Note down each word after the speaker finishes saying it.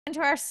into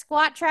our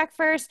squat track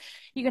first.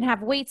 You can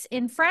have weights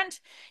in front.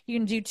 You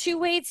can do 2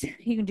 weights.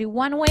 You can do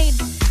 1 weight,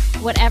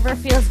 whatever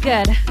feels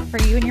good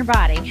for you and your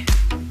body.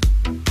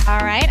 All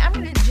right, I'm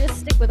gonna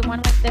just stick with 1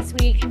 weight this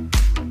week.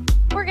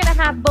 We're gonna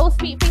have both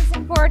feet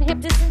facing forward,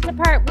 hip distance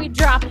apart. We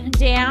drop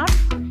down,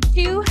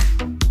 2,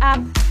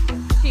 up,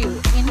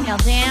 2. Inhale,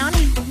 down,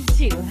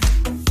 2,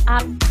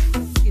 up,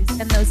 2.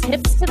 Send those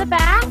hips to the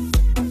back.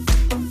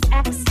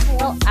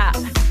 Exhale, up,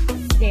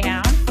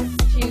 down,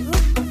 2,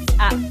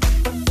 up,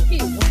 2.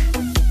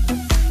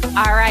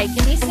 All right,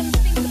 give me some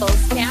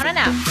singles, down and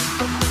up.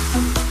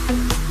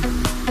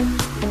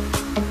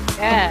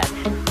 Good.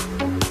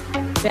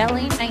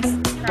 Belly nice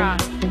and strong.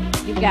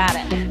 You got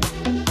it.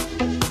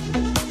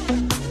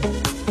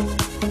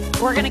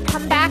 We're gonna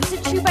come back to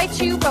 2 by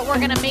 2, but we're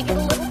gonna make it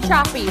a little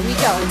choppy. We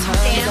go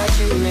down,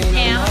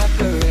 down,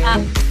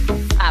 up,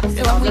 up.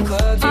 So when we up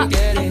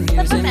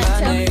the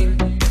momentum,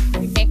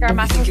 we make our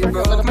muscles work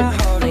a little bit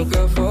differently.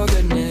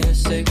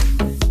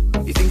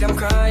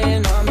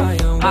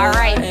 All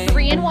right,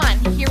 3 and 1.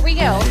 Here we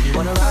go.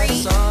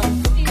 3,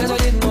 2,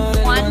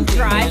 1,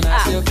 drive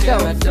up.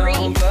 Go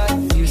 3,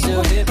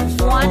 2,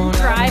 1,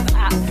 drive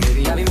up.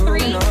 3, 2,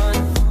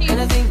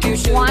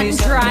 1,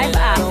 drive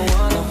up.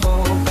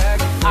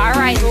 All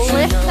right,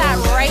 lift that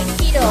right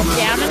heel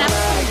down and up.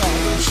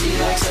 She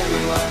likes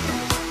everyone,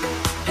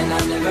 and I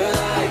never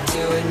like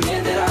to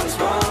admit that I was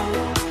wrong.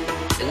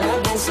 And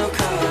I've been so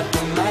caught up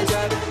in my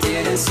job,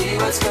 didn't see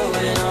what's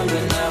going on,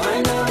 but now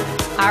I know.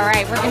 All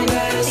right, we're gonna do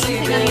the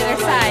same thing on the other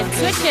side.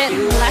 Switch it,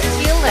 left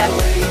heel lift.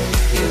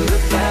 You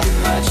look that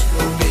much,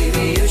 oh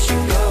baby, you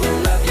should go and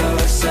love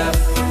yourself.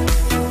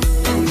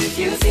 And if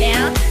you think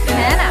down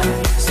and up,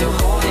 still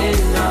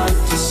holding on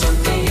to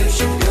something, you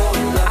should go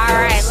and love yourself.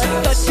 All right,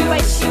 let's go 2 by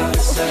 2.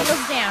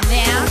 Heels down,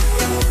 down,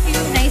 2,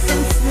 nice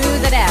and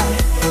smooth it out.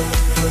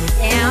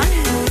 Down, 2,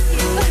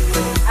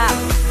 up,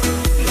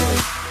 2.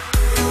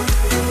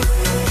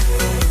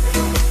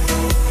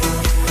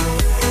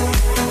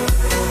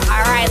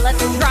 All right,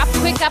 let's drop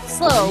quick up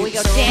slow. We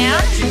go down,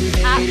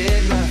 up,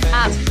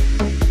 up,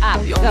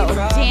 up. Go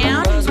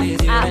down,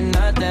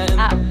 up,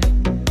 up.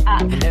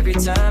 And every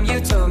time you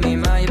told me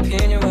my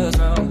opinion was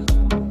wrong.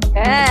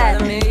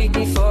 Good. Make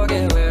me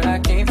forget where I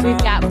came from. We've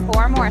got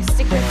 4 more.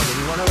 Stick with me.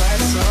 Didn't want to write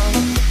a song,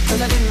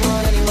 'cause I didn't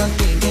want anyone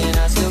thinking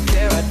I still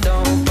care, I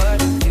don't.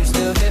 But you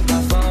still hit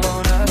my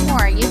phone up.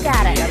 More, you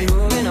got I'll it. be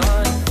moving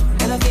on,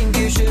 and I think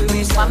you should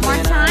be 1 more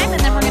time, and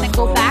then we're gonna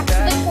go back to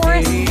the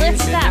chorus.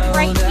 Lift that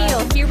right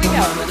heel. Here we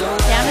go.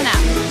 Down and up.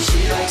 She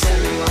likes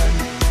everyone,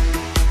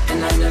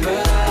 and I never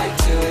like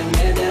to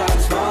admit that I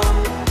was wrong.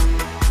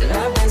 That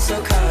I've been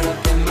so caught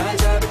up in my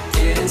job,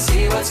 didn't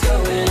see what's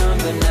going on,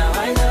 but now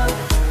I know.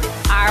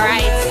 All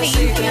right,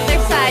 same thing other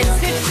side.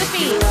 Switch the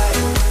feet.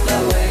 The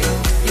way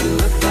you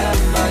look that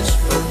much,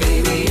 oh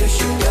baby, you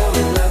should go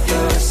and love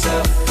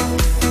yourself.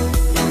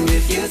 And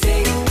if you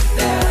think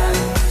that I'm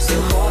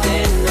still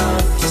holding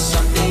on to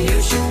something,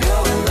 you should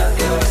go and love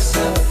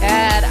yourself.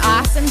 Good,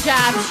 awesome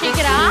job. Shake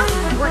it off.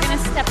 We're gonna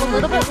step a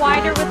little bit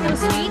wider with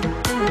those feet.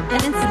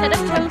 And instead of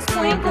toes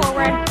pointing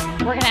forward,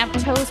 we're gonna have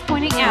toes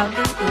pointing out.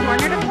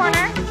 Corner to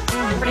corner,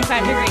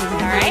 45 degrees,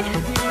 all right?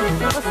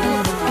 Let's a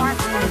little bit more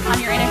on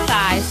your inner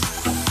thighs.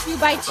 2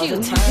 by 2,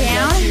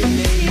 down, 2,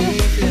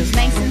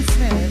 nice and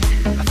smooth.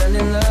 I fell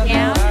in love, Down,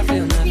 now I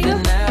feel nothing 2,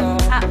 at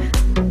all. up,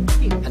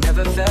 2. I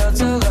never felt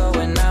so low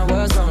when I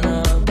was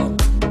vulnerable.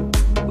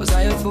 Was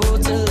I a fool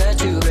to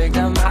let you break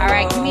down my All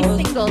right, give me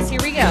walls? singles.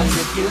 Here we go.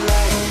 If you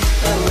like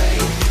the way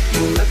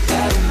you look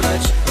that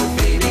much, oh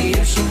baby,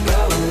 you should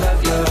go and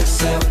love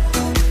yourself.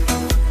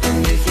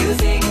 And if you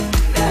think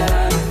that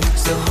I'm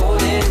still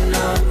holding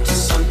on to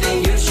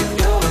something, you should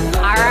go and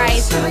love All right,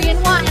 yourself. 3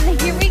 and 1.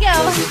 Here we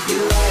go. If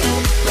you like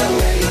the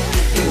way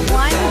you look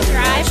 1, that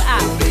drive much,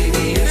 up. oh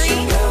baby, you 3,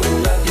 should go and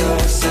love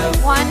yourself.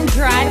 1,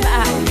 drive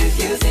up. And if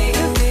you think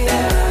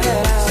that I'm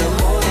still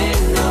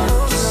holding on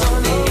to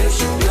something, you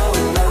should go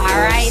and love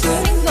All right,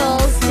 yourself.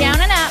 singles, down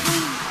and up.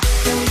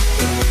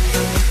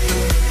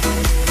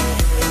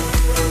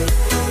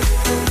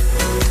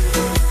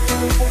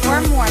 4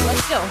 more,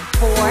 let's go.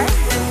 4,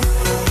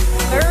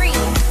 3,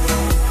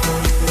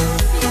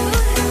 2,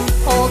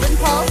 hold and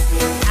pulse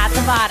at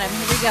the bottom.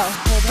 Here we go,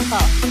 hold and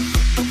pulse.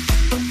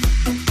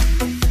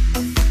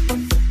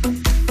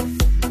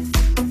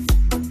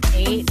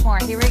 8 more,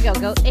 here we go.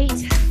 Go 8,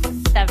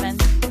 7,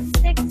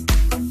 6,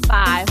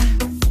 5,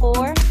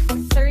 4,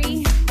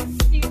 3,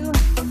 2,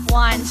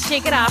 1.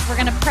 Shake it off. We're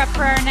gonna prep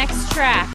for our next track.